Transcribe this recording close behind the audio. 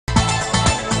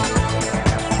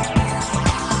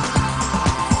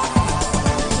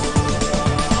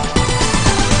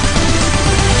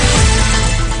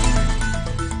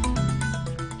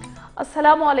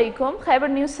السلام علیکم. خیبر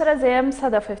نیوز سره زه یم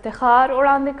صدف افتخار.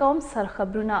 وړاندې کوم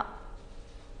سرخبرونه.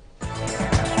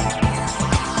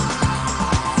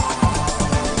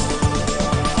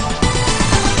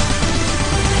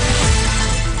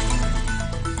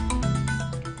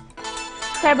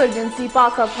 خیبر جنسي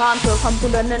پاک افغان تورخم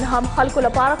پوله نن هم خلکو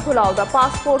لپاره کلاو ده.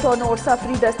 پاسپورټ او نور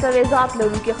سفري دستاویزات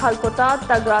لرونکي خلکو ته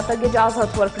تګ راتګ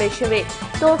اجازت ورکړی شوې.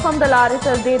 تورخم د لارې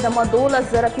تر دې دمه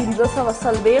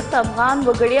 12,540 افغان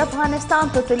وګړي افغانستان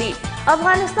ته تلي.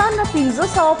 افغانستان نه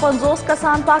 550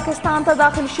 کسان پاکستان ته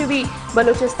داخل شوي.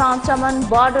 بلوچستان چمن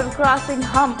بارډر کراسینګ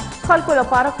هم خلکو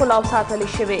لپاره کلاو ساتلی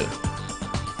شوی.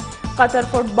 قطر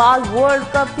فٹبال ورلڈ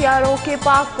کپ تیارو کې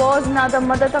پاک پوز نه د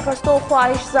مدد اخیستو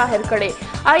خواهش ظاهر کړي.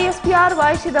 ISPR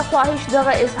وایي چې د خواهش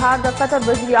دغه اظهار د قطر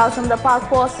وزیر اعظم د پاک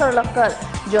پوز سرلښکر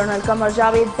جنرال قمر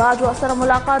جاوید باجوا سره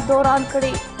ملاقات دوران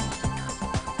کړي.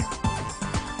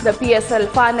 د PSL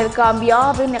فائنل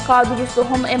کامیاب انعقاد وروسته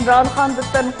هم عمران خان د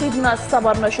تنقید نه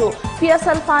صبر نشو.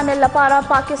 PSL فائنل لپاره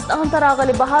پاکستان ته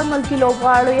راغلي بهر ملکي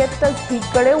لوبغاړو یې تصدیق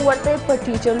کړی. ورته په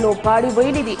ټیچر لوبغاړي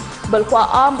ویلي دي. بلخوا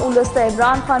عام ولس ته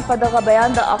عمران خان په دغه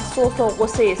بیان د افسوس او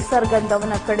غصې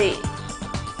څرګندونه کړې.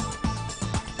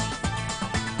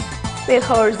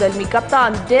 پیښور زلمی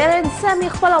کپتان ډیرن سیمی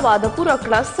خپله واده پوره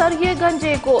کړه. سر یې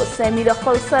ګنجې کو. سیمی د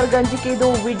خپل سر ګنجې کېدو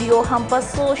ویډیو هم په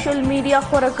سوشل میډیا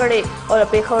خوره کړې او د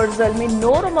پیښور زلمی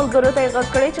نورو ملګرو ته یې غږ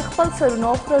کړی چې خپل سرونه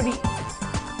وخوړي.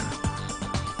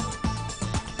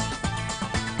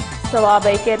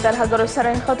 ثوابه کې ترهګرو سره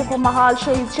نښتو په مهال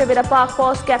شهید شوي د پاک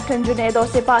پوز کیپټن جنید او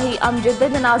سپاهي امجد د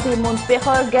جنازې لمونځ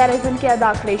پیښور ګیریزن کې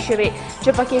ادا کړی شوی چې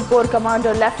پکې کور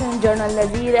کمانډر لیفټننټ جنرال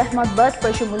نذیر احمد بټ په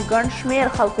شمول ګڼ شمېر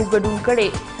خلکو ګډون کړی.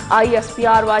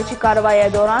 ISPR وایي چې کاروایۍ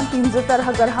دوران 15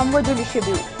 ترهګر هم وژلي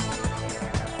شوي وو.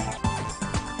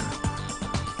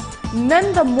 نن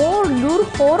د مور لور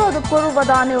خور او د کور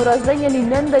ودانې ورځ ده، یعنې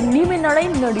نن د نیمې نړۍ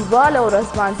نړیواله ورځ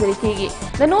لمانځل کیږي.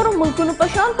 د نورو ملکونو په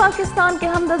شان پاکستان کې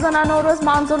هم د زنانو ورځ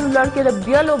لمانځلو لړ کې د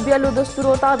بیلو بیلو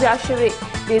دستورو تابع شوې.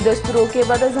 دې دستورو کې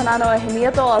به د زنانو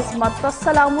اهمیت او عظمت ته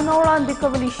سلامونه وړاندې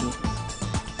کولی شي.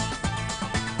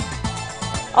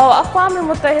 او اقوام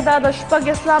متحده د 6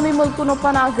 اسلامي ملکونو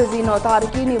پناهګزینو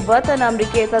تارکین وطن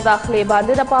امریکې ته داخلې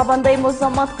باندې د پابندۍ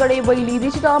مذمت کړې. ویلي دي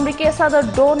چې د امریکې صدر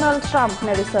ډونالډ ټرمپ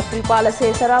نوې سفري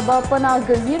پالیسۍ سره به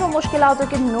پناهګزینو مشکلاتو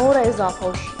کې نوره اضافه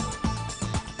وشي.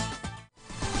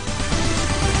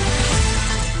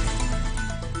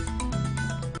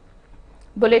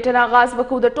 بلیټن آغاز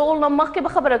وکړو. د ټول نه مخکې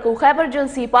به خبره کوو. خیبر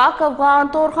جنسي پاک افغان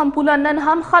تورخم پوله نن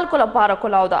هم خلکو لپاره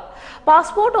کلاو ده.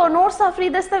 پاسپورټ او نور سفري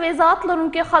دستاویزات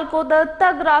لرونکي خلکو د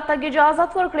تګ راتګ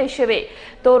اجازت ورکړی شوی.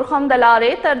 تورخم د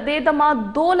لارې تر دې دمه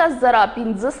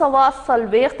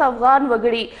 12,540 افغان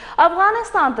وګړي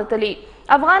افغانستان ته تلي.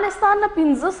 افغانستان نه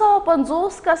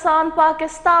 550 کسان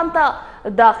پاکستان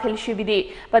ته داخل شوي دي.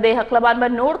 په دې هکله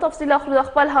باندې نور تفصیل اخلو د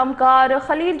خپل همکار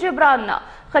خلیل جبران نه.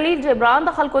 خلیل جبران د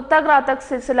خلکو تګ راتګ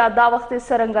سلسله دا وخت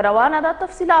څرنګه روانه ده،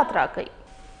 تفصیلات راکوي.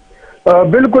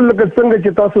 بالکل لکه څنګه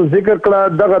چې تاسو ذکر کړه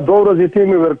دغه 2 ورځې ټیم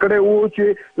ورکړی وو چې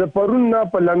د پرون نه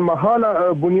په لنډمهاله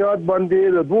بنیاد باندې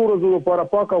د 2 ورځو لپاره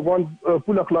پاک افغان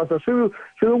پوله خلاصه شوې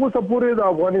چې اوسه پورې د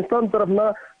افغانستان طرف نه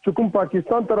چې کوم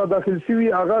پاکستان ته را داخل شوي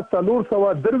هغه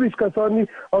 423 کسان دي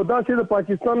او داسې د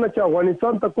پاکستان نه چې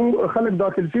افغانستان ته کوم خلک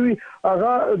داخل شوي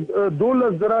هغه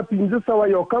 12,500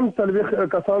 یو کم 40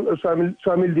 کسان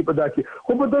شامل دي په دا کې.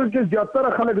 خو په دغه کې زیاتره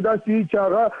خلک داسې چې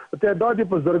هغه تعداد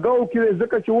په زرګاو کې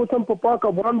ځکه چې اوس هم په پاک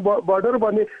افغان بارډر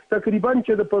باندې تقریبا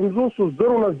چې د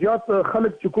 500,000 نه زیات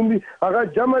خلک چې کوم دي هغه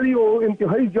جمع دي او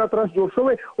انتهایی زیات راس جوړ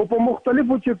شوی او په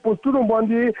مختلفو چیک پوسټونو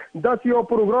باندې داسې یو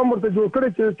پروګرام ورته جوړ کړی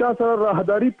چې چا سره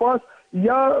راهداري پاس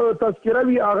یا تذکره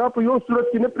وي هغه په یو صورت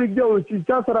کې نه پرېږدي او چې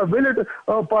چا سره ویلډ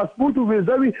پاسپورټ او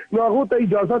ویزا وي نو هغو ته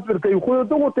اجازت ورکوي. خو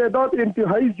دغو تعداد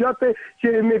انتهایی زیات دی چې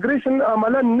امیګریشن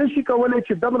عملا نشي کولی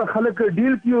چې دومره خلک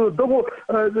ډیل کړي او دغو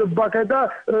باقاعده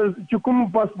چې کوم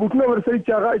پاسپورټونه ورسوي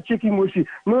چې هغه چیکینګ وشي.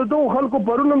 نو دغو خلکو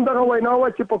پرون هم دغه وینا وه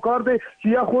چې په کار دی چې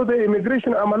یا خو د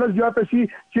امیګریشن عمله زیاته شي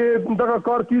چې دغه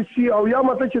کار تیز شي او یا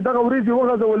مطلب چې دغه ورځې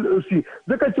وغځول شي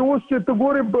ځکه چې اوس چې ته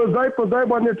ګورې ځای په ځای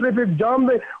باندې ټریفک جام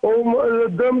دی او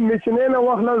د میشنې نه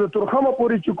واخله د تورخمه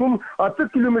پورې چې کوم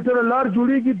 8 کیلومتره لار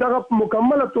جوړیږي دغه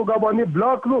مکمله توګه باندې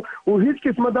بلاک نو او هیڅ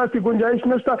قسمه داسې گنجایش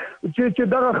نشته چې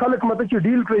دغه خلک مته چې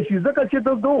ډیل کړی شي ځکه چې د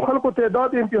دوه خلکو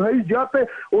تعداد انتهایی زیات دی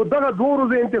او دغه 2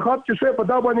 ورځې انتخاب چې شوی په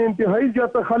دا باندې انتهایی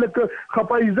زیات خلک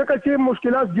خپایي ځکه چې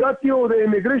مشکلات زیات دي او د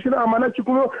امیګریشن عمله چې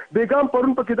کوم بیګام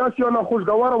پرون پکې داسې یو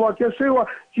ناخوشګواره واقع شوی وه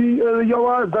چې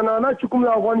یوه زنانه چې کوم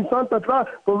د افغانستان ته تله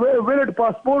په ویلډ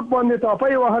پاسپورټ باندې ټاپه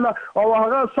یې وهله او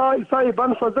هغه سای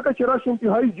بند شو ځکه چې رش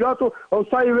انتهایی زیات او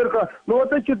سای ورکړه. نو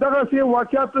ته چې دغه سي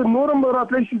واقعیت نورم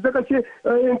راتلی شي ځکه چې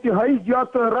انتهایی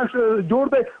زیات رش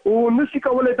جوړ دی او نشي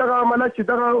کولای دغه عملیات چې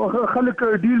دغه خلک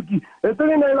ډیل کی.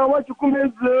 دغه نه علاوه چې کوم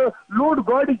لوډ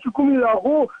ګاډي چې کوم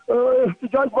هغه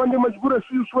احتجاج باندې مجبور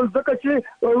شول ځکه چې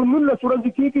 19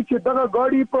 ورځې کېږي چې دغه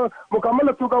ګاډي په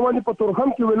مکمله توګه باندې په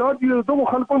تورخم کې ولاړ دي. دغه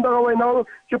خلکو دغه ویناو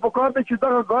چې په کار دی چې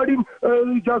دغه ګاډي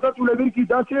اجازه ولري کې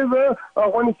داسې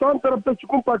افغانستان طرف ته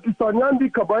چې کوم پاکستانیان دي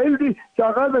قبایل دي چې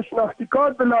هغه د شناختی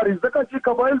کارت د لارې ځکه چې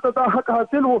قبایل ته دا حق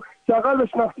حاصل وو چې هغه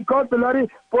د شناختی کارت د لارې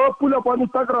په پوله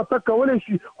باندې تګ راتګ کولی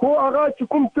شي. خو هغه چې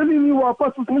کوم تللی وي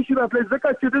واپس اوس نشي راتلی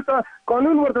ځکه چې دلته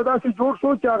قانون ورته داسې جوړ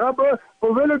شو چې هغه به په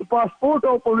ویلډ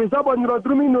پاسپورټ او په ویزا باندې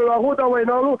رادرومي. نو هغو دا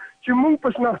ویناو چې موږ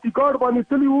په شناختی کارت باندې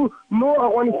تللی وو نو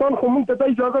افغانستان خو موږ ته دا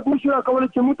اجازه نشي راکولی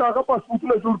چې موږ ته هغه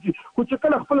پاسپورټونه جوړ کړي. خو چې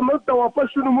کله خپل ملک ته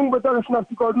واپس شو نو موږ به دغه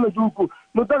شناختی کارتونه جوړ کړو.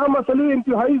 نو دغه مسلې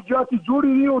انتهایی زیاتې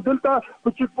جوړې دي او دلته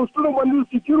په چیک پوسټونو باندې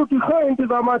سکیورټي ښه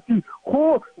انتظامات دي خو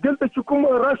دلته چې کوم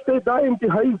رش دی دا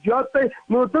انتهایی زیات دی.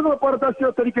 نو دغه لپاره داسې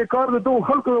یو طریقې کار د دغو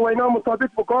خلکو د وینا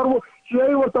مطابق پکار وو چې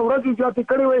یې ورته ورځې زیاتې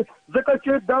کړې وې ځکه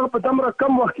چې دا په دومره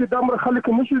کم وخت کې دومره خلک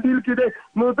نشي ډیل کېدی.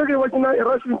 نو دغې وجې نه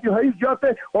رش انتهایی زیات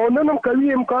دی او نن هم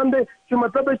قوي امکان دی چې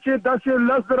مطلب چې داسې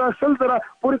 10,000 100,000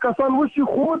 پورې کسان وشي.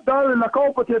 خو دا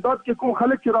لکاو په تعداد کې کوم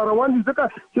خلک چې را روان دي ځکه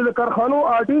چې د کارخانو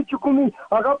اډې چې کوم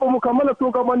هغه په مکمله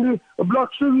توګه باندې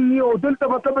بلاک شوي وي او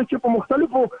دلته مطلب چې په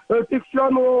مختلفو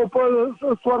ټیکسیانو په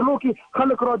سوارلو کې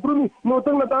خلک را درومي. نو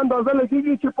څنګه دا اندازه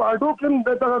لګېږي چې په اډو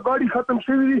کې دغه ګاډي ختم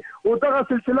شوي دي او دغه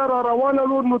سلسله را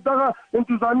روانه نو دغه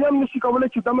انتظامیه هم نشي کولی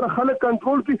چې دومره خلک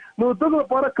کنټرول کړي. نو دغه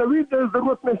لپاره قوي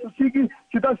ضرورت محسوسېږي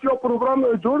چې داسې یو پروګرام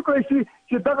جوړ کړی شي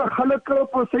چې دغه خلک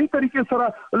په صحیح طریقې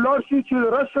سره لاړ شي چې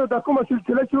رش د کومه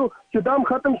سلسله چې دا هم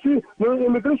ختم شي. نو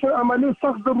امیګریشن عملي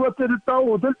سخت ضرورت دی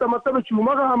او دلته مطلب چې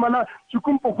همغه عمله چې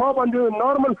کوم پخوا باندې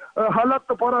نارمل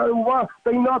حالات لپاره وه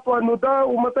تعینات وه نو دا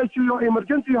مطلب چې یو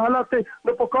ایمرجنسي حالات دی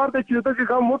نو په کار دی چې دغه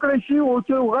غم وکړی شي او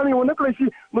چې غم یې ونه کړی شي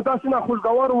نو داسې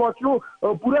ناخوشګوارو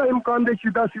واقعو پوره امکان دی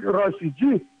چې داسې راشي.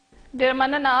 جی ډېر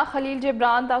مننه خلیل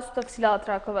جبران تاسو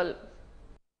تفصیلات راکول.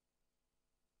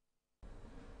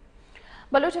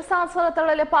 بلوچستان سره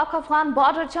تړلې پاک افغان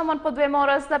بارډر چمن په دویمه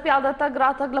ورځ د پیاده تګ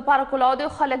راتګ لپاره کلاو دی.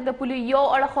 خلک د پولې یو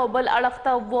اړخ او بل اړخ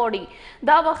ته وړي.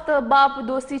 دا وخت با په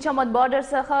دوستي چمن بارډر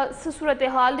څخه څه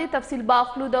صورتحال دی تفصیل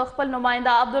باخلو د خپل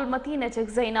نماینده عبدالمتین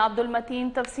چکزی.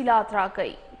 عبدالمتین تفصیلات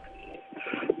راکوي.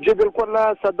 جی بالکل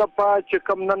صدف چې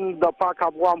کوم نن د پاک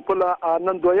افغان پوله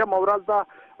نن دویمه ورځ ده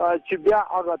چې بیا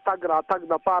هغه تګ راتګ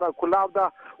دپاره کلاو ده.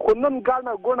 خو نن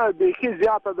ګڼه ګوڼه بیخي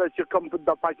زیاته ده چې کوم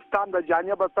د پاکستان د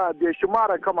جانبه څخه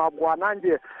بېشماره کوم افغانان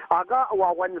دي هغه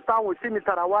افغانستان و سیمې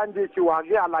ته روان دي چې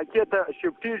هغې علاقې ته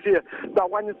شفټېږي. د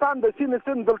افغانستان د سیمې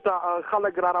سیند دلته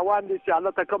خلک را روان دي چې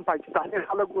هلته کوم پاکستاني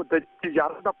خلک د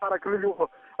تجارت دپاره کړلي وو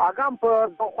هغه هم په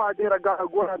دخوا ډېره ګڼه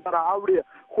ګوڼه ته راوړي.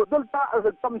 خو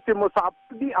دلته کوم چې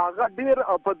مسافر دي هغه ډېر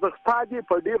په زغستا دي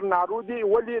په ډېر نارو دي.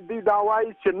 ولې دوی دا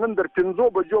وایي چې نن در 5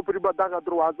 بجو پورې به دغه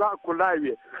دروازه کلای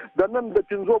وي. د نن د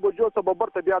 5 بجو څخه به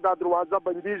برته بیا دا دروازه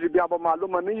بندېږي بیا به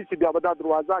معلومه نه وي چې بیا به دا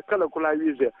دروازه کله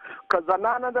کلاویږي. که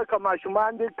زنانه ده که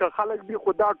ماشومان دي که خلک دي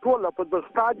خو دا ټوله په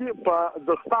زغستا دي په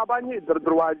زغستا باندې در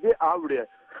دروازې اوړي.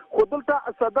 خو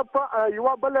دلته صدف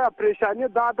یوه بله پریشاني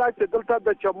دا ده چې دلته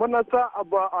د چمنه څخه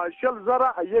به 20,000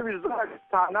 21,000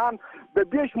 انسانان د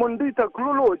بیش منډۍ ته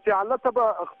کړلو چې هلته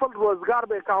به خپل روزګار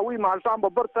به یې کاوه ماښام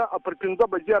به برته پر 5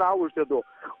 بجې راوښتېدو.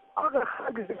 هغه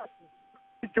خلک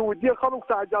چې دې خلکو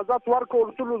ته اجازات ورکول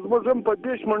شول زموږ هم په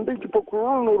بیش منډۍ کې په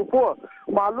کروڑونو روپو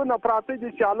مالونه پراته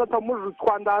دي چې هلته موږ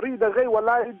دکانداري د هغې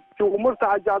ولایت چې موږ ته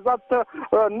اجازات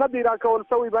نه دی راکول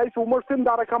شوی باید چې موږ ته هم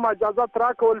دا رقم اجازات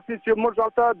راکول شي چې موږ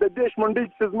هلته د بیش منډۍ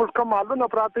کې زموږ کوم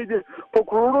مالونه پراته دي په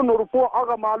کروڑونو روپو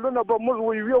هغه مالونه به موږ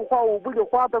یوې خوا او بلې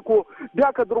خوا ته کړو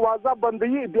بیا که دروازه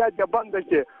بندوي بیا دې بنده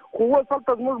کړي. خو اوس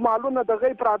هلته زموږ مالونه د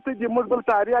هغې پراته دي موږ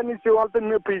دلته اړیا نیسي هلته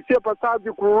مې پیسې په حساب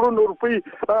دي کروڑونو روپۍ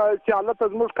چې هلته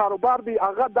زموږ کاروبار دی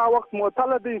هغه دا وخت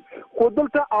معطله دی. خو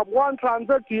دلته افغان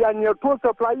ټرانزټ یا نیټو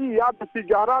سپلایي یا د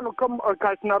تجارانو کوم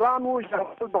کاشنرانو یا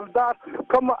بلدار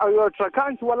کوم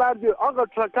ټرکان چې ولاړ دي هغه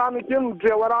ټرکانو کې هم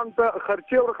ډریورانو ته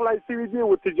خرچې ورخلای شوي دي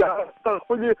او تجارت ته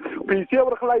خپلې پیسې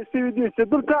ورخلای شوي دي چې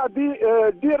دلته دوی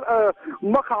ډېر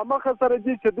مخامخه سره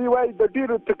دي چې دوی وایي د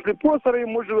ډېرو تکلیفو سره یې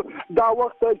موږ دا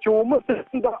وخت چې عموماً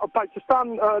د پاکستان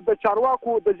د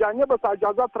چارواکو د جانبه څخه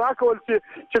اجازات راکول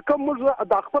چې کوم موږ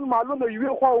د خپل مالونه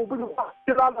یوې خوا او بلې خوا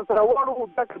چې سره واړو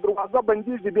بیا که دروازه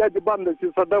بندېږي بیا دې بنده شي.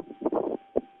 صدف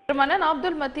مننه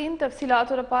عبدالمتین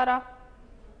تفصیلاتو لپاره.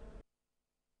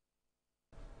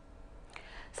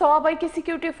 सवाबाई की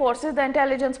security forces the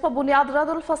intelligence पर बुनियाद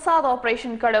रद्दुल फसाद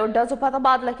ऑपरेशन कड़ो डजो पर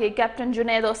तबादला के कैप्टन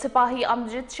जुनैद और सिपाही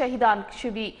अमजद शहीदान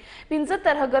शिवी 15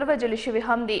 तरहगर वजली शिवी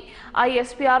हमदी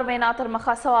ISPR वैनातर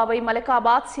मखा सवाबाई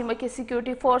मलिकाबाद सीमा के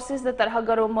सिक्योरिटी फोर्सेस द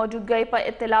तरहगरो मौजूद गए पर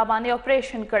इत्तला बाने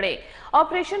ऑपरेशन कड़े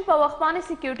ऑपरेशन पर वक्फानी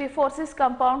सिक्योरिटी फोर्सेस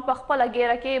कंपाउंड पखपल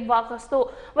अगेरा के वाकस्तो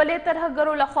वले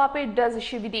तरहगरो लखापे डज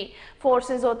शिवी दी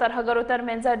फोर्सेस और तरहगरो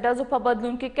तरमेंजा डजो पर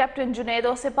बदलून के कैप्टन जुनैद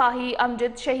और सिपाही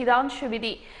अमजद शहीदान शिवी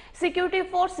दी सिक्योरिटी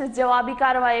फोर्सेस जवाबी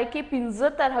कार्रवाई के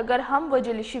 15 तरहगर हम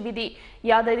वजली शिवी दी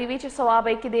याद विच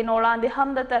सवाबे के दिन ओलांदे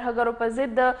हम द तरहगरों पर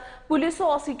जिद पुलिस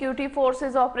और सिक्योरिटी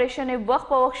फोर्सेस ऑपरेशन वक्त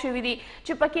पवक शिवी दी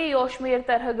चिपके योशमेर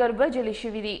तरहगर वजली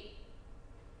शिवी दी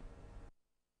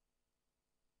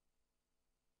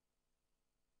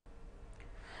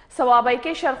सवाबाई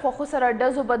के शर्ख खुसर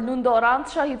डजो बदलून दौरान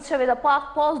शहीद शवे द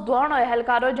पाक फौज दोनों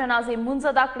एहलकारों जनाजे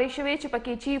मुंजदा कड़े शवे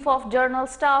चिपकी chief of general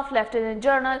staff lieutenant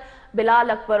general Bilal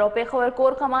अकबर और पेखवर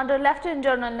core commander lieutenant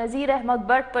general Nazir अहमद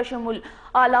भट्ट पशमुल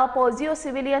आला फौजी और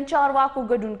सिविलियन चारवाकू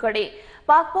गडुन कड़े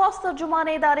पाक फौज तर्जुमान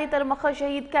इदारे तरमख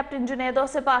शहीद कैप्टन जुनैद और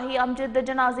सिपाही अमजद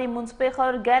जनाजे मुंज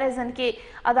पेखवर गैरजन के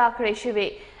अदा कड़े शवे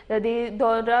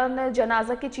दौरान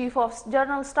जनाजा के chief of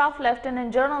general staff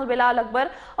lieutenant general Bilal अकबर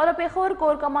और पेखवर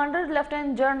core commander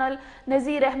lieutenant general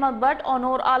Nazir अहमद भट्ट और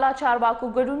नूर आला चारवाकू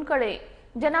गडुन कड़े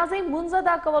जनाजे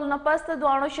मुंजदा कवल नपस्त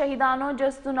दुआनो शहीदानो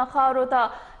जस्तु नखारोता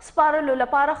स्पारलो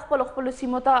लपारख पलख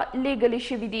पुलिसिमोता लेगली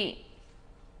शिविदी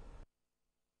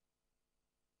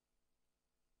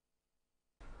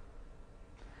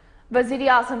वजीर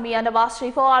आजम मियां नवाज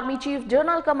शरीफ और आर्मी चीफ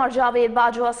जनरल कमर जावेद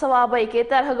बाजवा सवाबाई के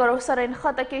तरहगरो सरन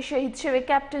खत के शहीद शिवे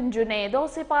कैप्टन जुनैद और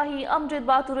सिपाही अमजद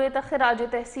बातुरे खराज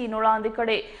तहसीन उड़ांदे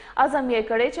कड़े अजम ये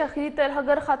कड़े चखी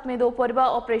तरहगर खत्मे दो परबा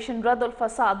ऑपरेशन रद्दुल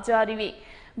फसाद जारी हुई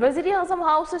वजीर आजम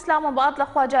हाउस इस्लामाबाद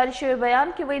लखवा जारी शिवे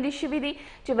बयान की वैली शिवी दी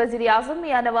कि वजीर आजम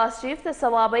मियां नवाज शरीफ ते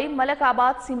सवाबाई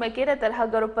मलिकाबाद सीमा के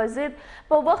तरहगरो पर जिद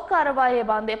पर वक्त कार्रवाई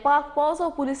बांधे पाक फौज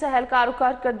और पुलिस एहलकारों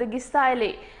कारकर्दगी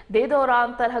स्टाइले दे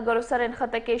दौरान तरहगरो सरन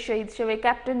खत के शहीद शिवे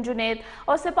कैप्टन जुनैद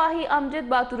और सिपाही अमजद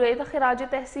बातुरे खराज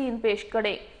तहसीन पेश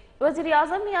करे वजीर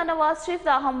आजम मियां नवाज शरीफ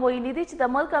हम वही दी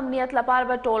द मुल्क अमनियत लपार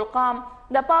व टोल काम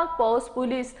द पाक फौज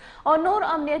पुलिस और नूर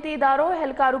अमनियती इदारों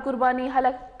एहलकारों कुर्बानी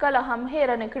हलक कल हम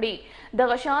हेर निकड़ी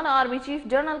दगशान आर्मी चीफ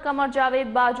जनरल कमर जावेद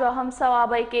बाजवा हम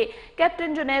सवाबाई के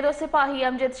कैप्टन जुनैद और सिपाही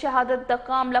अमजद शहादत द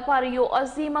काम लपारियो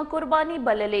अजीमा कुर्बानी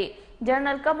बलले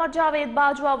जनरल कमर जावेद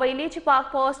बाजवा वैली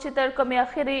पाक फौज चितर कमे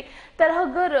आखिरी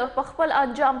तरहगर पखपल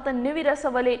अंजाम तन निवी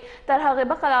रसवले तरह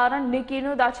बकलारन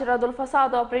निकीनु दाचरदुल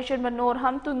फसाद ऑपरेशन में नूर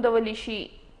हम तुंदवली शी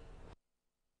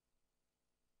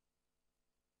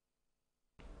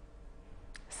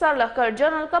सरलकर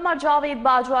जनरल कमर जावेद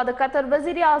बाजवा द कतर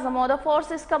वजीर आजम और द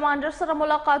फोर्सेस कमांडर सर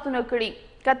मुलाकात कड़ी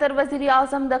कतर वजीर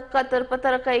आजम द कतर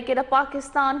पतर के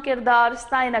पाकिस्तान किरदार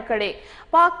स्तायन करे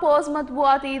पाक फौज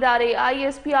मतबूआती इदारे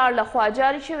ISPR लखवा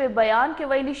जारी शिवे बयान के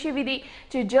वैली शिवी दी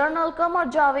जनरल कमर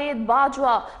जावेद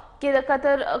बाजवा के द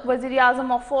कतर वजीर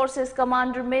आजम of forces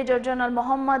commander major general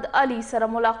Mohammad Ali सर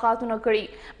मुलाकात कड़ी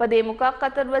पदे मुका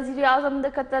कतर वजीर आजम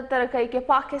द कतर तरक्की के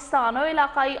पाकिस्तान और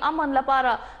इलाकाई अमन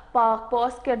लपारा पाक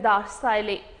फौज किरदार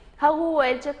स्तायले हगू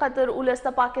वेल कतर उलस्त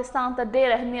पाकिस्तान त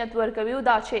ढेर अहमियत वर्कवी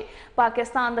उदाचे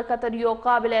पाकिस्तान द कतर यो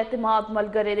काबिल एतमाद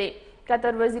मलगरे दे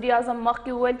कतर वजीर आजम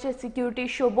मखी वेल सिक्योरिटी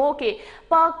शोबो के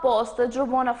पाक फौज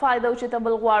तजुर्बों न फायदा उचित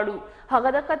बलगवाड़ू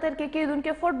हगद कतर के केदुन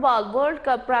के फुटबॉल वर्ल्ड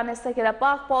कप प्रानिस्त के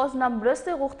पाक फौज नमरस्त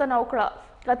गुख्तना उकड़ा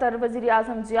कतर वजीर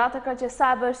आजम जियात कर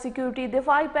साइबर सिक्योरिटी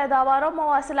दिफाई पैदावार और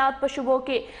मवासिलात पशुबों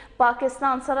के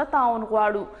पाकिस्तान सर ताउन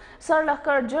गवाड़ू सर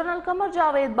लखकर जनरल कमर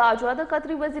जावेद बाजवा द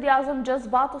कतरी वजीर आजम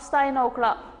जज्बात उस्ताय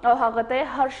नौकड़ा और हगत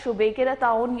हर शुबे के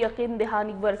ताउन यकीन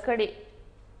दहानी बरकड़े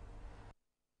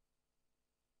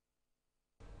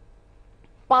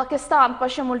पाकिस्तान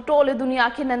पशमुल टोल दुनिया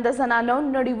के नंद जनानो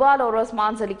नड़ीवाल और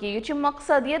रजमानजली की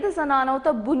मकसद ये जनानो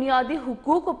तब बुनियादी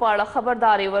हुकूक पाड़ा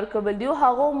खबरदारी वर कबल दी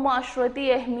हगो माशरती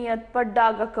अहमियत पर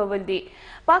डागा कबल दी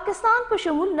पाकिस्तान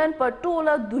पशमुल नन पर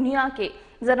टोल दुनिया के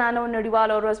जनानो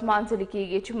नड़ीवाल और रजमानजली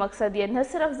की मकसद ये न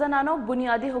सिर्फ जनानो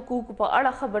बुनियादी हुकूक पर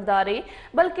अड़ा खबरदारी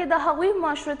बल्कि दहावी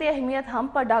माशरती अहमियत हम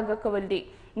पर डागा कबल दी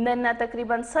नन्ना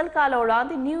तकरीबन सल काल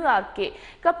औलाद न्यूयॉर्क के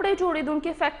कपड़े जोड़ी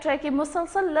उनके फैक्ट्री के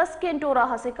मुसलसल लस के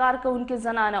टोरा से कार का उनके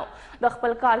जनानो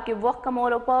दखपल कार के वक्त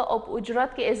कमौलों पर उप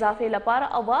उजरत के इजाफे लपार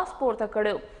आवाज पोरता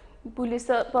कड़ो पुलिस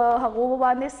په هغو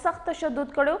باندې سخت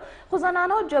تشدد کړو خو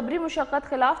زنانو جبري مشقت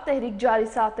خلاف تحریک جاری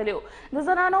ساتلی و د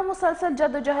زنانو مسلسل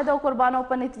جدوجهد او قربانو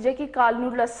په نتیجه کې کال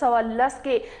 1910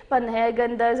 کې په نهه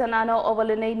د زنانو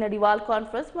اولنی نړیوال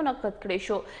کانفرنس منعقد کړی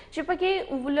شو چې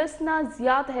پکې 19 نه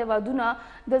زیات هیوادونه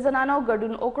د زنانو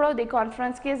ګډون وکړو د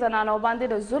کانفرنس کې زنانو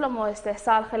باندې د ظلم او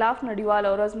استحصال خلاف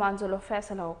نړیواله ورځ مانځلو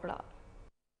فیصله وکړه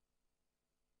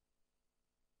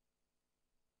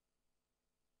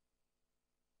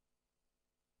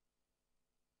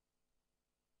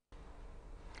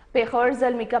پیښور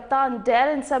زلمی کپتان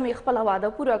ډیرن سمی خپل واده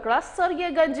پوره کړه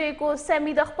سرګي گنجي کو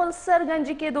سمی د خپل سر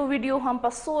گنجي کېدو ویډیو هم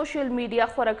په سوشل میډیا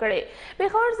خوره کړي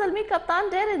پیښور زلمی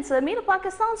کپتان ډیرن سمی د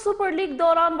پاکستان سپر لیګ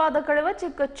دوران واده کړی و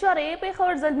چې کچره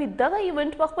پیښور زلمی دغه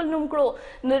ایونت په خپل نوم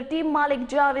کړو نو ټیم مالک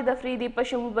جاوید افریدي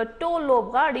په شمول به ټول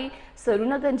لوبغاړي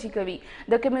سرونه گنجي کوي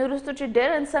د کومې وروسته چې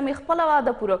ډیرن سمی خپل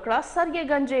واده پوره کړه سرګي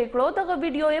گنجي کړو دغه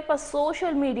ویډیو یې په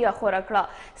سوشل میډیا خوره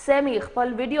کړه سمی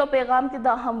خپل ویډیو پیغام کې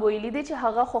دا هم ویلي دی چې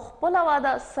هغه خپل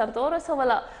واده سرته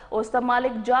ورسوله اوس د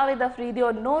مالک جاوید افریدي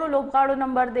او نورو لوبغاړو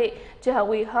نمبر دی چې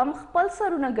هغوی هم خپل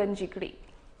سرونه گنجي کړي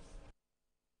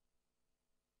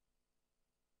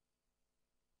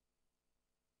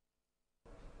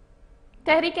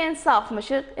تحریک انصاف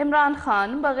مشر عمران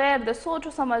خان بغیر د سوچ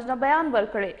او سمجھ نه بیان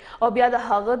ورکړي او بیا د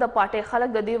هغه د پارټۍ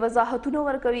خلک د دې وضاحتونه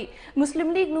ورکوي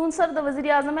مسلم لیگ نون سر د وزیر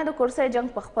اعظم د کرسۍ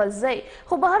جنگ په خپل ځای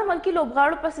خو بهر ملکي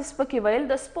لوبغاړو پسې سپکې ویل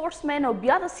د سپورټس مین او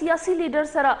بیا د سیاسي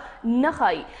لیډر سره نه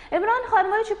ښایي عمران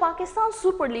خان وایي چې پاکستان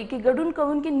سپر لیګ کې ګډون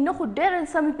کوونکي نه خو ډیرن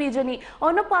سمې پیژني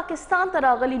او نه پاکستان ته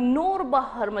راغلي نور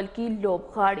بهر ملکي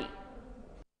لوبغاړي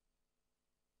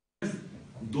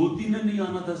 2-3 नहीं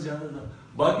आना था ज्यादा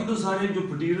बाकी तो सारे जो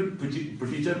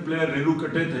टीचर प्लेयर रेलू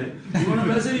कट्टे थे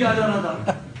उन्होंने वैसे ही आ जाना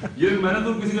था ये मैंने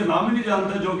तो किसी का नाम ही नहीं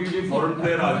जानता जो कि ये फॉरेन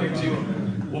प्लेयर आ गए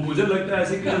वो मुझे लगता है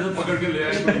ऐसे कि जैसे पकड़ के ले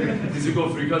आए किसी को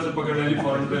अफ्रीका से पकड़ ले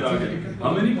फॉरेन प्लेयर आ गए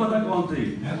हमें नहीं पता कौन थे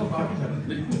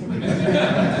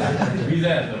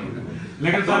वीजा है सर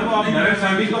लेकिन सर वो मेरे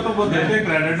फैमिली को तो वो देते हैं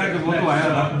क्रेडिट ना कि वो तो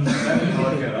आया था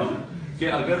कह रहा हूँ कि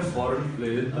अगर फॉरेन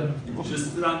प्लेयर जिस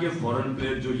तरह के फॉरेन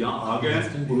प्लेयर जो यहाँ आ गए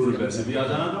हैं उन्होंने वैसे भी आ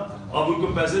जाना था अब उनको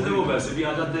पैसे थे वो वैसे भी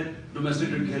आ जाते डोमेस्टिक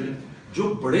क्रिकेट खेले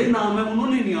जो बड़े नाम है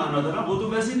उन्होंने नहीं आना था ना वो तो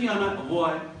वैसे नहीं आना वो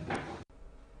आए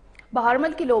بهر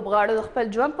ملکي لوبغاړو د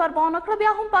خپل ژوند پربونه کړه بیا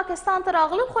هم پاکستان ته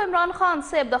راغلل خو عمران خان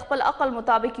صاحب د خپل عقل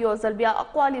مطابق یو ځل بیا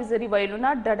اقوالي زری ویلو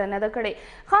نه ډډه نه ده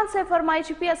کړې خان صاحب فرمایي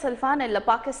چې پی اس ال فاینل له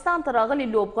پاکستان ته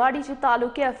راغلي لوبغاړي چې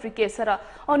تعلق یې افریقې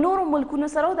سره او نورو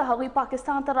ملکونو سره د هغوی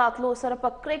پاکستان ته راتلو سره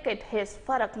په کرکټ هیڅ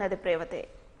فرق نه دی پرېوتی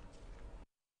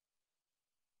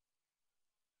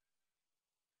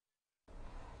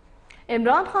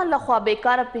عمران خان لخوا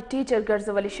بیکاره په ټیچر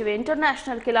ګرځولي شوي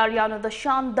انټرنیشنل کلاړیانو د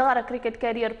شانداره کرکټ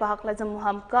کیریر په هکله زموږ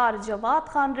همکار جواد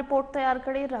خان رپورټ تیار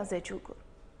کړی راځئ چې وګورو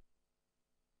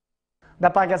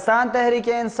د پاکستان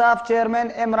تحریک انصاف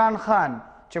چیرمن عمران خان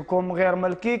چې کوم غیر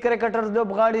ملکی کرکټرز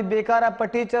لوبغاړي بیکاره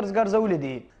په ټیچرز ګرځولي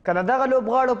دي که د دغه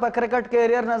لوبغاړو په کرکټ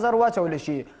کیریر نظر واچولی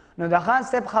شي نو د خان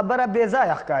صاحب خبره بې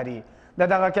ځایه ښکاري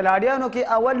د دغه کلاړیانو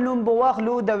کې اول نوم به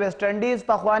واخلو د ویسټ انډیز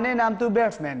پخوانی نامتو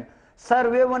بیټسمین سر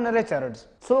ویون ریچارډز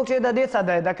څوک چې د دې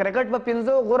صدی د کرکټ په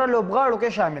 15 غوره لوبغاړو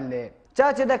کې شامل دی چا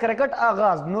چې د کرکټ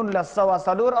آغاز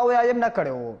 1940 نه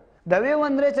کړی و د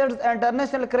ویون ریچارډز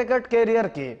انټرنیشنل کرکټ کیریر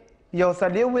کې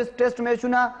 120 ټیسټ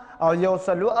میچونه او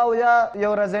 140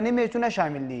 یو ورځني میچونه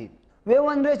شامل دي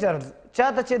ویون ریچارډز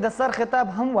چاته چې د سر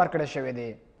خطاب هم ورکړی شوی دی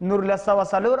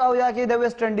 1940 کې د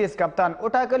ویسټ انډیز کپتان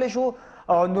وټاکلی شو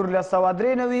او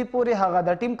 1993 پورې هغه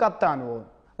د ټیم کپتان و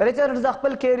ریچارډز د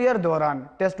خپل کیریر دوران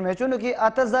ټیسټ میچونو کې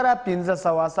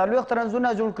 8540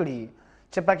 رنزونه جوړ کړي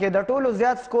چې پکې د ټولو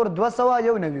زیات سکور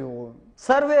 291 و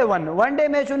سر ویون ون ډے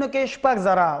میچونو کې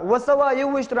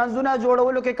 6221 رنزونه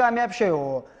جوړولو کې کامیاب شوی و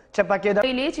چې پکې د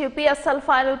ویلي چې پی اس ال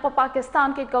فائنل په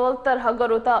پاکستان کې کول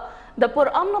ترهګرو ته د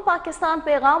پرامن پاکستان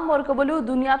پیغام ورکولو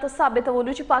دنیا ته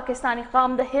ثابتولو چې پاکستاني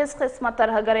قوم د هیڅ قسمه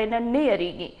ترهګرۍ نه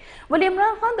یریږي ولی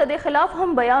عمران خان د دې خلاف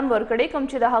هم بیان ورکړی کوم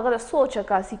چې د هغه د سوچ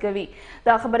عکاسي کوي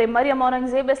دا خبرې مریم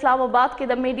اورنګزیب اسلام آباد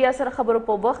کې د میډیا سره خبرو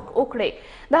په وخت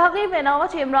وکړې د هغې وینا وه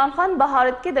چې عمران خان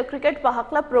بهارت کې د کرکټ په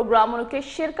هکله پروګرامونو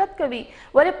کې شرکت کوي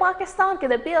ولې پاکستان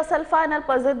کې د پی اس ال فائنل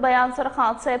په ضد بیان سره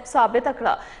خان صاحب ثابته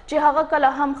کړه چې هغه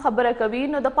کله هم خبره کوي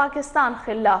نو د پاکستان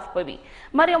خلاف به وي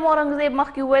مریم اورنګزیب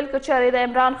مخکې ویل که چېرې د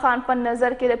عمران خان په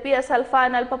نظر کې د پی اس ال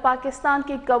فائنل په پاکستان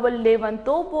کې کول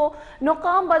لیونتوب و نو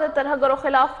قام به د ترهګرو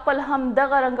خلاف خپل هم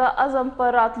دغه رنګه عزم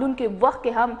په راتلونکي وخت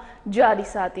کې هم جاري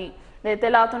ساتي د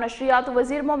اطلاعات او نشریاتو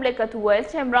وزیر مملکت وویل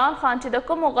چې عمران خان چې د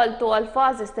کومو غلطو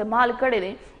الفاظ استعمال کړي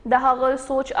دي د هغه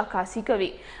سوچ عکاسي کوي.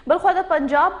 بلخوا د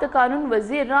پنجاب د قانون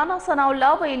وزیر رانا ثناء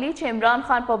الله ویلي چې عمران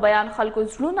خان په بیان خلکو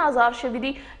زړونه ازار شوي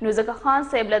دي، نو ځکه خان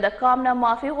صاحب له د قام نه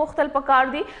معافي غوښتل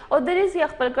پکار دي او دریځ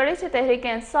یې خپل کړی چې تحریک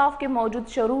انصاف کې موجود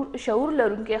شعور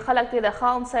لرونکي خلک د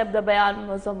خان صاحب د بیان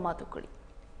مذمت وکړي.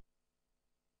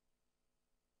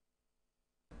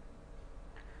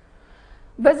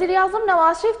 وزیر اعظم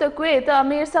نواز شریف د کویت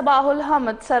امیر صباح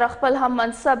الحمد سره خپل هم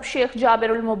منصب شیخ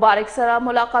جابر المبارک سره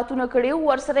ملاقاتونه کړي او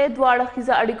ورسره دواړه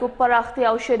اړخیزه اړیکو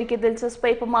پراختیا او شریکې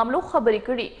دلچسپۍ په معاملو خبرې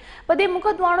کړي. په دې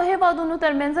موقع دواړو هیوادونو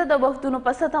ترمنځ د وفدونو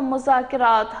په سطحه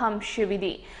مذاکرات هم شوي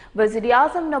دي. وزیر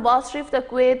اعظم نواز شریف د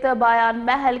کویت بیان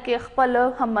محل کې خپل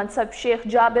هم منصب شیخ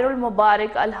جابر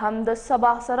المبارک الحمد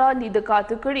صباح سره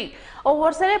لیدکات کړي او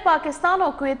ورسره پاکستان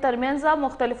او کویت ترمنځ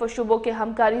مختلفو شعبو کې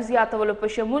همکاري زیاتولو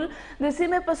په شمول د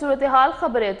سیمې په صورتحال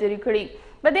خبرې اترې کړي.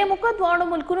 په دې موقع دواړو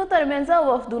ملکونو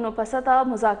ترمنځ وفدونو په سطحه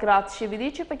مذاکرات شوي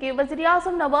دي چې پکې وزیر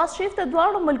اعظم نواز شریف د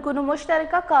دواړو ملکونو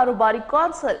مشترکه کاروباري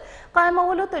کونسل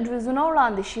قایمولو تجویزونه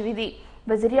وړاندې شوي دي.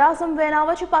 وزیر اعظم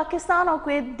ویناوه چې پاکستان او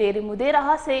کویت ډېرې مودې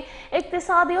راهیسې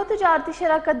اقتصادي او تجارتي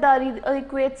شراکتداري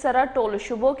کویت سره ټولو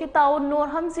شعبو کې تعاون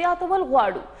نور هم زیاتول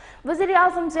غواړو. وزیر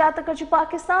اعظم زیاته کړه چې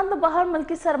پاکستان د بهر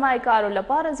ملکي سرمایه کارو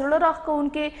لپاره زړه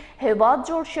راښکونکی هیواد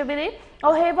جوړ شوی دی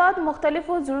او هیواد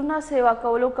مختلفو زړونه سیوا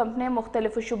کولو کمپنۍ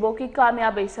مختلفو شعبو کې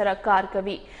کامیابۍ سره کار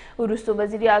کوي. وروسته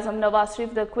وزیر اعظم نواز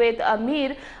شریف د کویت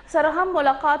امیر سره هم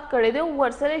ملاقات کړی دی او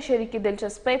ورسره شریکې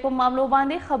دلچسپۍ په معاملو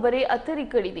باندې خبرې اترې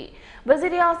کړي دي.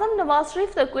 وزیر اعظم نواز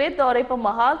شریف د کویت دورې په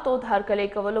مهال تود هرکلی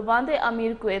کولو باندې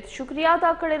امیر کویت شکریه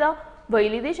ادا کړې ده.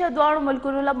 ویلي دي چې دواړو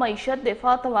ملکونو له معیشت،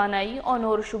 دفاع، توانایي او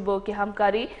نورو شعبو کې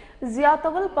همکاري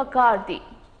زیاتول پکار دي.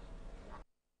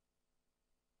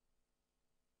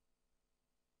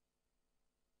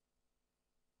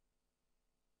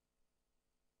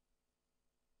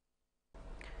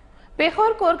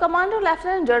 پیښور کور کمانډر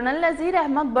لیفټننټ جنرال نذیر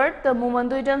احمد بټ د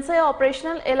مومندو ایجنسۍ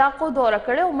اپریشنل علاقو دوره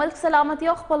کړې او ملک سلامتي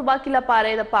او خپلواکي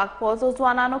لپاره د پاک پوځ او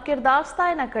ځوانانو کردار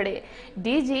ستاینه کړې.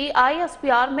 ډي جي آی ایس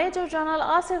پی آر میجر جنرال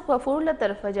آصف غفور له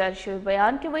طرفه جاري شوي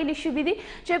بیان کې ویلي شوي دي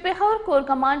چې پیښور کور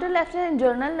کمانډر لیفټننټ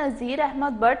جنرال نذیر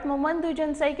احمد بټ مومندو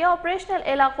ایجنسۍ کې اپریشنل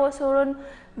علاقو سورن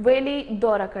ویلی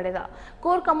دوره کړې ده.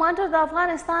 کور کمانډر د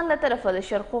افغانستان له طرفه د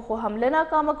شرقوخو حمله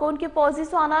ناکامه کوونکي پوځي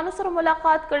ځوانانو سره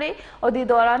ملاقات کړې او د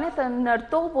دوران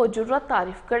نرتوب او جرأت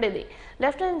تعریف کړی دی.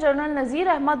 لیفټننټ جنرال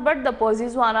نذیر احمد بټ د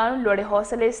پوځي ځوانانو لوړې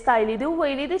حوصلې ستایلي دي او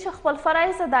ویلي دي چې خپل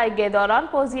فرایض ادایګۍ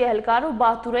دوران پوځي اهلکارو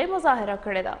بهتورۍ مظاهره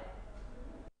کړې ده.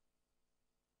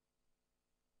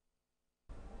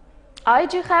 آئی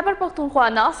جی خیبر پختونخوا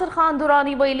ناصر خان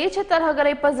درانی ویلي چې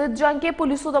ترهګرۍ په ضد جنګ کې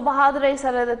پولیسو د بهادرۍ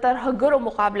سره د ترهګرو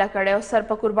مقابله کړې او سر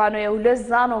په قربانو یې ولس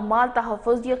ځان او مال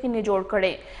تحفظ یقیني جوړ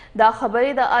کړی. دا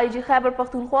خبرې د آئی جی خیبر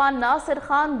پختونخوا ناصر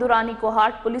خان درانی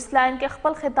کوهاټ پولیس لاین کې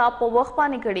خپل خطاب په وخت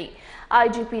باندې کړي. آئی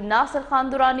جی پی ناصر خان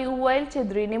درانی وویل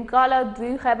چې 3 نیم کاله دوی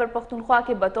خیبر پختونخوا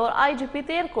کې بطور آئی جی پی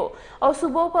تیر کو او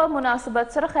صوبو په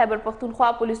مناسبت سره خیبر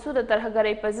پختونخوا پولیسو د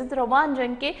ترهګرۍ په ضد روان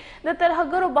جنګ کې د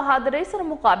ترهګرو بهادرۍ سره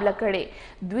مقابله کړې.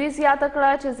 دوی زیاته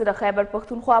کړه چې زه د خیبر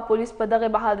پختونخوا پولیس په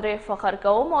دغه بهادرۍ فخر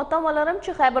کوم او تمه لرم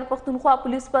چې خیبر پختونخوا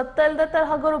پولیس په تل د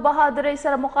ترهګرو بهادرۍ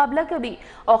سره مقابله کوي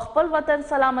او خپل وطن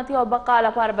سلامتي او بقا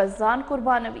لپاره به ځان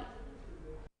قربانوي.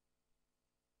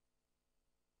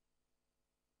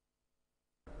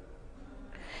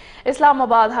 اسلام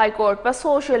آباد های کورٹ په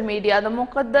سوشل میډیا د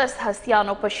مقدس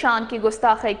هستیانو په شان کې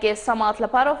ګستاخۍ کې سماعت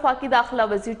لپاره وفاقي داخله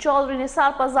وزیر چودھری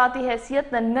نثار په ذاتي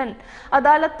حیثیت نن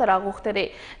عدالت ته راغوښتی دی.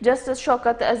 جسټس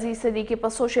شوکت عزیز صدیقي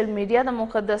په سوشل میډیا د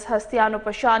مقدس هستیانو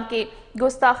په شان کې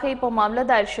ګستاخۍ په معامله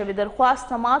دایر شوې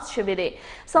درخواست سماعت شوې دی.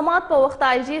 سماعت په وخت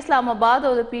آئی جي اسلام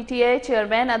آباد او د پی ټي آی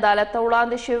چیرمین عدالت ته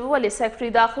وړاندې شوی ولې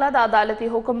سیکرټري داخله د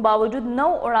عدالتي حکم باوجود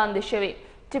نو وړاندې شوی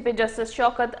چې په جسټس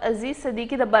شوکت عزیز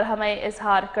صدیقي د برهمۍ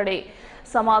اظهار کړی.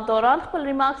 سماعت دوران خپل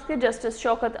ریمارکس کې جسټس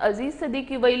شوکت عزیز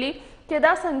صدیقي ویلي چې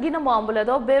دا سنګینه معامله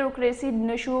ده او بیوروکراسي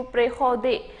نشو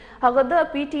پرېښودی. هغه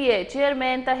د پی ټي آی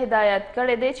چیرمین ته هدایت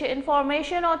کړی دی چې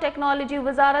انفارمیشن او ټیکنالوژي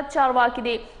وزارت چارواکي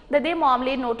دی د دې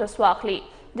معاملې نوټس واخلي.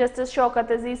 جسټس شوکت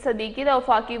عزیز صدیقي د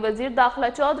وفاقي وزیر داخله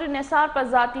چودھری نثار په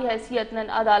ذاتي حیثیت نن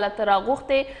عدالت ته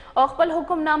راغوښتی او خپل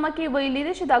حکمنامه کې ویلي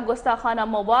دی چې دا ګستاخانه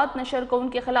مواد نشر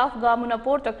کوونکي خلاف ګامونه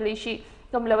پورته کړي شي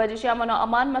کوم له وجې چې امن او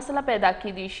امان مسله پیدا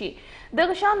کیدی شي.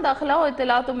 دغه شان داخله او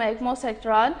اطلاعاتو محکمو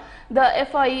سیکټران د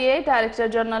اف آئی اے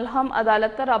ډایرکټر جنرال هم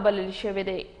عدالت ته رابلل شوي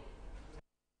دی.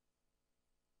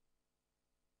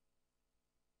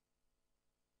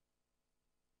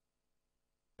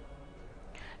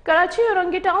 کراچي او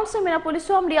رنګي ټاون سیمه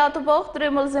پولیسو عملیاتو په وخت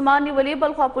 3 ملزمان نیولي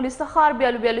بلخوا پولیس څخه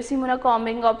بیالو سیمونه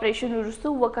کومبینګ اپریشن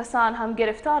وروسته 2 کسان هم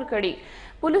گرفتار کړي.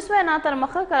 پولیسو وینا تر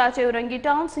مخه کراچي او رنګي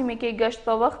ټاون سیمه کې گشت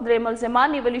په وخت 3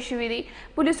 ملزمان نیولي شوي دي.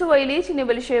 پولیسو ویلي چې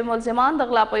نیولي شوي ملزمان د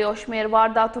غلا په یو شمېر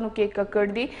وارداتونو کې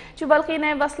ککړ دي چې بلخي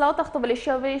نه وسله او تختبل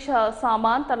شوی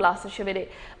سامان ترلاسه شوی دی.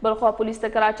 بلخوا پولیس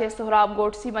د کراچي سهراب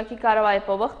ګوټ سیمه کې کاروای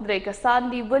په وخت 3 کسان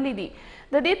نیولي دي.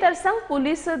 د دې ترڅنګ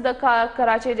پولیس د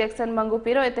کراچي جیکسن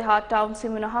منګوپیر او اتحاد ټاون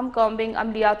سیمونه هم کومبینګ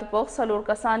عملیاتو په وخت 4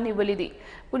 کسان نیولي دي.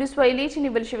 پولیس ویلي چې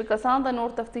نیول شوي کسان د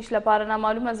نور تفتیش لپاره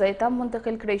نامعلومه ځای ته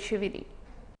منتقل کړای شوي دي.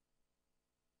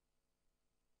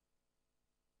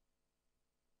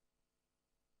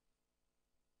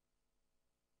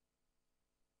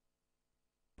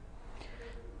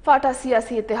 فاټا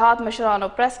سیاسي اتحاد مشرانو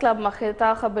پریس کلب مخې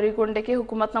ته خبري غونډه کې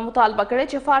حکومت نه مطالبه کړې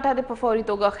چې فاټا د په فوري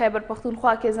توګه خیبر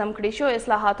پښتونخوا کې ضم کړي شي او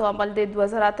اصلاحاتو عمل د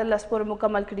 2013 پورې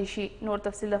مکمل کړي شي. نور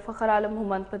تفصیل د فخر عالم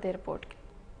مومند په دې رپورټ کې.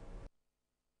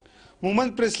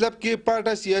 مومند پریس کلب کې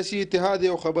فاټا سیاسي اتحاد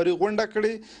یو خبري غونډه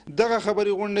کړې. دغه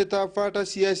خبري غونډه ته فاټا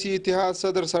سیاسي اتحاد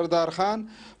صدر سردار خان،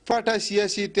 فاټا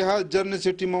سیاسي اتحاد جنرال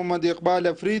سیکرټری محمد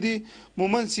اقبال افریدي،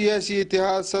 مومند سیاسي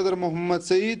اتحاد صدر محمد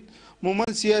سعید،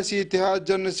 مومند سیاسي اتحاد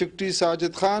جنرال سیکرټری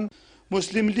ساجد خان،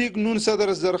 مسلم لیگ نون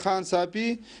صدر زرخان صافی،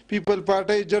 پیپل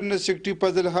پارټي جنرال سیکرټری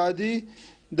فضل هادي،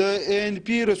 د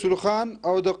ANP رسول خان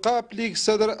او د قاپ لیگ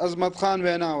صدر عظمت خان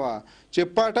وینا وه چې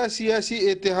پاټا سیاسي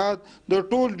اتحاد د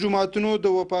ټول جماعتونو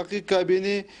د وفاقي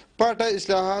کابینې پاټا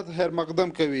اصلاحات خیر مقدم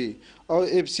کوي او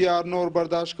FCR نور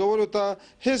برداشت کولو ته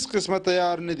هیڅ قسمه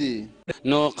تیار نه دي.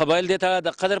 نو قبایل دې ته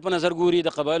د قدر په نظر ګوري.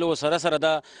 د قبایلو سره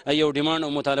دا یو ډیمانډ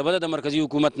او مطالبه ده د مرکزي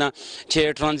حکومت نه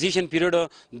چې ټرانزیشن پیریډ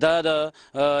دا د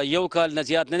یو کال نه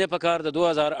زیات نه پکار د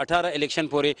 2018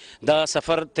 الیکشن پورې دا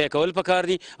سفر طی کول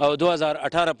پکار دي او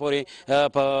 2018 پورې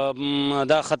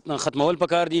دا ختمول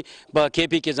پکار دي. په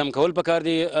KP کې ضم کول پکار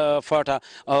دي فاټا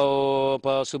او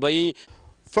په صوبایي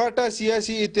فاټا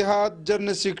سیاسي اتحاد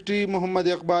جنرال سیکرټری محمد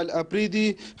اقبال افریدي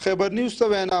خیبر نیوز ته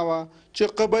وینا وه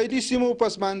چې قبایلي سیمو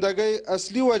پسماندګۍ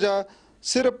اصلي وجه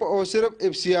صرف او صرف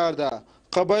FCR ده.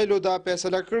 قبایلو دا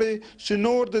فیصله کړې چې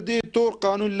نور د دې تور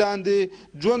قانون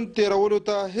لاندې ژوند تیرولو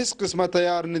ته هیڅ قسمه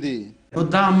تیار نه دي.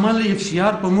 دا عمل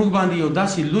FCR په موږ باندې یو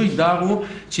داسې لوی داغ و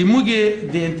چې موږ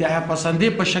یې د انتها پسندۍ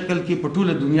په شکل کې په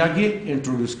ټوله دنیا کې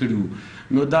انټروډیوس کړي وو.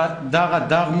 نو دغه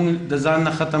داغ موږ د ځان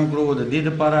نه ختم کړو. د دې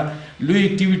لپاره لوی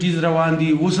اکټیویټیز روان دي،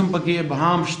 اوس هم پکې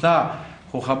ابهام شته،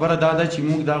 خو خبره دا ده چې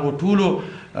موږ دغو ټولو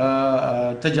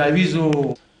تجاویزو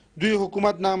دوی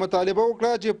حکومت نه مطالبه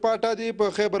وکړه چې پاټا دی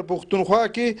په خیبر پښتونخوا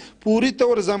کې پوری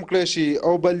تور ضم کړی شي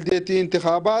او بلدیاتي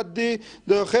انتخابات دی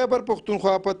د خیبر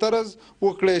پښتونخوا په طرز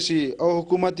وکړی شي او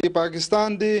حکومت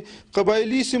پاکستان دی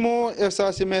قبایلی سیمو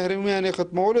احساس محرومیت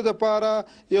ختمولو لپاره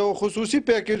یو خصوصي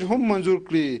پیکیج هم منظور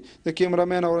کړی. د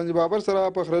کیمرامین اورنګ بابر سره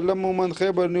فخر الله مومند،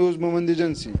 خیبر نیوز، مومند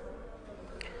ایجنسی.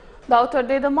 دا تر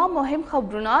دې د مهم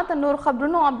خبرونه د نور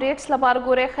خبرونو اپډیټس لپاره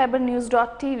ګورئ خیبر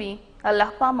news.tv.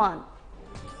 الله پامان.